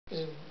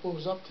It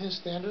was up to his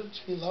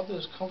standards. He loved it. It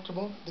was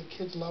comfortable. The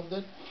kids loved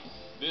it.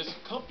 This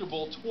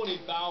comfortable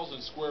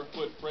 20,000 square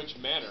foot French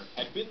manor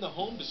had been the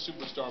home to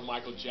superstar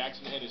Michael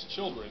Jackson and his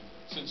children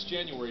since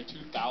January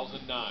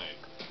 2009.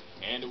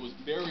 And it was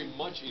very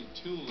much in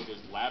tune with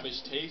his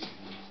lavish taste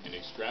and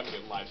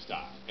extravagant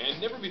lifestyle. And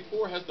never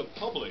before has the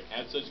public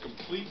had such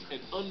complete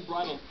and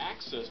unbridled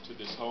access to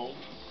this home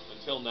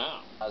until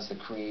now. As the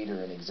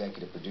creator and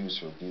executive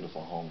producer of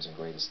Beautiful Homes and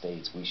Great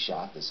Estates, we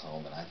shot this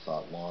home, and I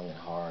thought long and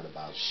hard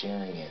about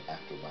sharing it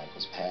after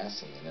Michael's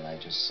passing, and then I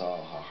just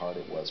saw how hard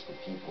it was for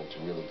people to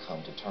really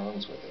come to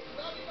terms with it.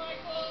 Love you,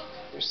 Michael!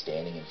 They're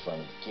standing in front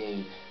of the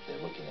gate,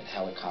 they're looking at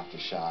helicopter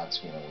shots,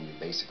 where you're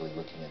basically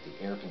looking at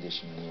the air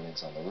conditioning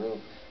units on the roof,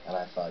 and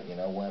I thought, you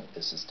know what,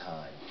 this is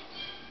time.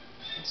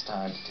 It's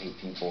time to take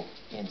people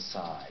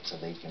inside so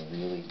they can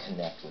really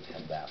connect with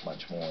him that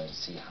much more and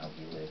see how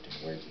he lived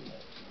and where he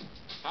lived.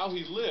 How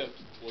he lived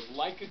was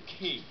like a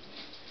king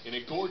in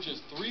a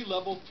gorgeous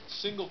 3-level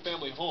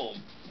single-family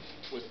home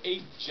with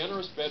 8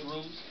 generous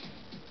bedrooms,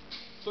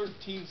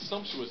 13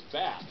 sumptuous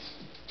baths,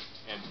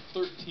 and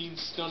 13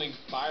 stunning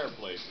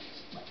fireplaces.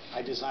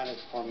 I designed it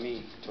for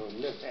me to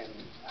live in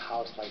a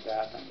house like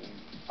that, and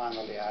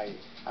finally I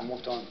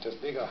moved on to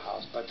a bigger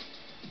house, but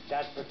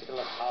that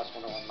particular house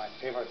was one of my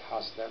favorite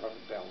houses I've ever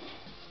built.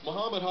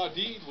 Muhammad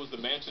Hadid was the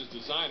mansion's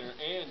designer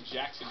and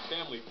Jackson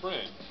family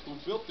friend who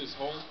built this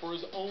home for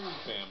his own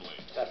family.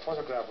 That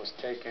photograph was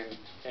taken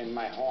in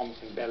my home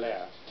in Bel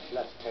Air.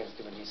 Last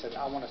Thanksgiving, he said,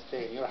 I want to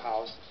stay in your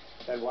house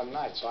that one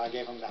night. So I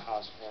gave him the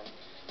house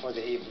for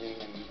the evening,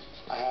 and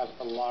I have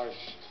a large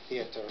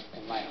theater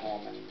in my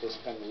home, and they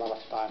spend a lot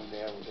of time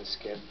there with this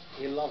kid.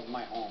 He loved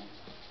my home,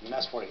 and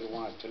that's where he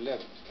wanted to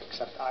live,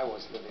 except I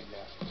was living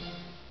there.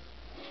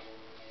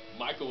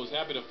 Michael was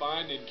happy to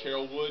find in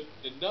Carrollwood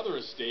another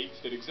estate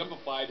that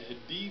exemplified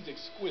Hadid's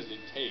exquisite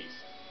taste.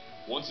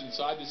 Once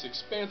inside this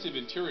expansive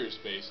interior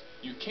space,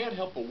 you can't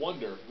help but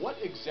wonder what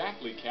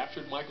exactly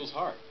captured Michael's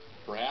heart.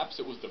 Perhaps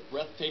it was the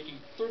breathtaking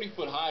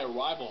 30-foot-high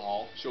arrival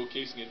hall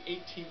showcasing an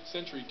 18th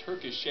century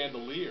Turkish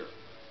chandelier,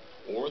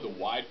 or the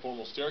wide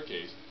formal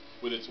staircase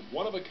with its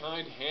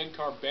one-of-a-kind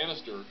hand-carved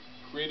banister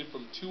created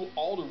from 2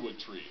 alderwood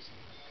trees.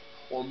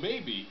 Or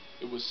maybe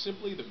it was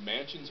simply the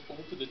mansion's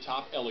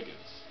over-the-top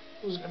elegance.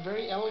 It was a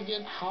very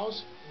elegant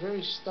house,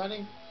 very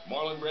stunning.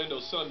 Marlon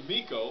Brando's son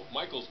Miko,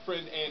 Michael's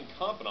friend and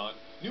confidant,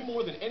 knew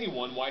more than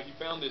anyone why he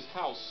found this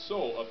house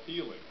so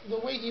appealing. The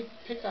way he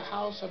picked a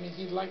house,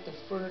 he liked the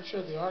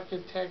furniture, the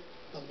architect,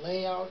 the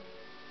layout.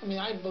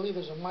 I believe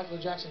there's a Michael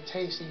Jackson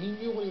taste, and he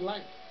knew what he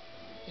liked.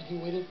 And he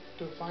waited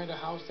to find a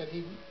house that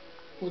he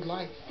would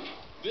like.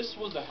 This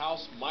was the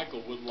house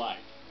Michael would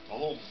like. A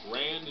home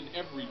grand in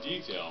every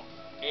detail,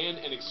 and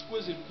an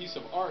exquisite piece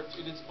of art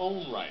in its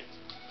own right.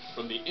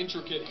 From the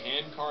intricate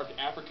hand-carved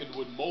African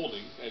wood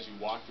moldings as you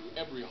walk through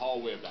every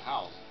hallway of the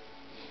house,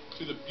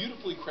 to the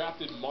beautifully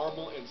crafted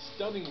marble and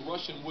stunning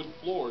Russian wood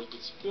floors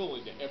that spill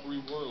into every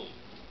room.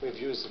 We've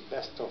used the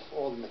best of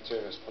all the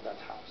materials for that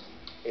house.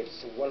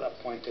 It's well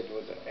appointed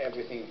with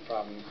everything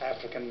from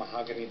African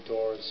mahogany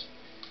doors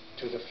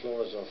to the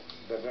floors of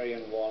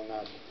Bavarian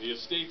walnut. The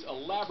estate's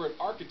elaborate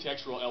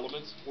architectural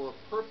elements were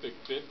a perfect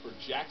fit for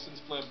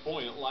Jackson's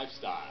flamboyant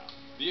lifestyle.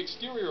 The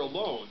exterior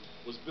alone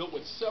was built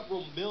with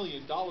several $1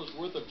 million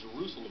worth of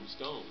Jerusalem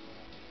stone.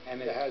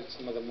 And it had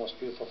some of the most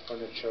beautiful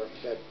furniture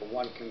that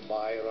one can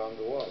buy around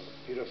the world.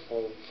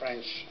 Beautiful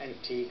French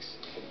antiques,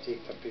 antique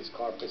tapis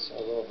carpets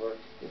all over.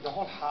 The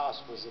whole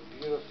house was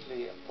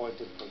beautifully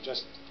appointed for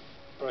just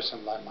a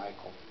person like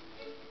Michael.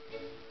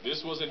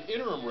 This was an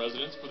interim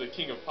residence for the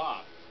King of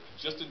Pop,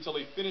 just until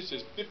he finished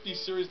his 50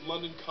 Series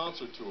London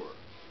concert tour.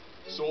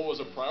 So it was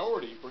a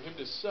priority for him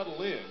to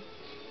settle in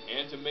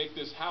and to make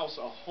this house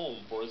a home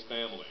for his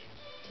family.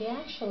 He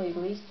actually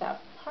leased that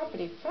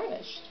property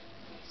furnished,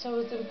 so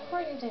it was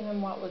important to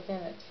him what was in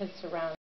it to surround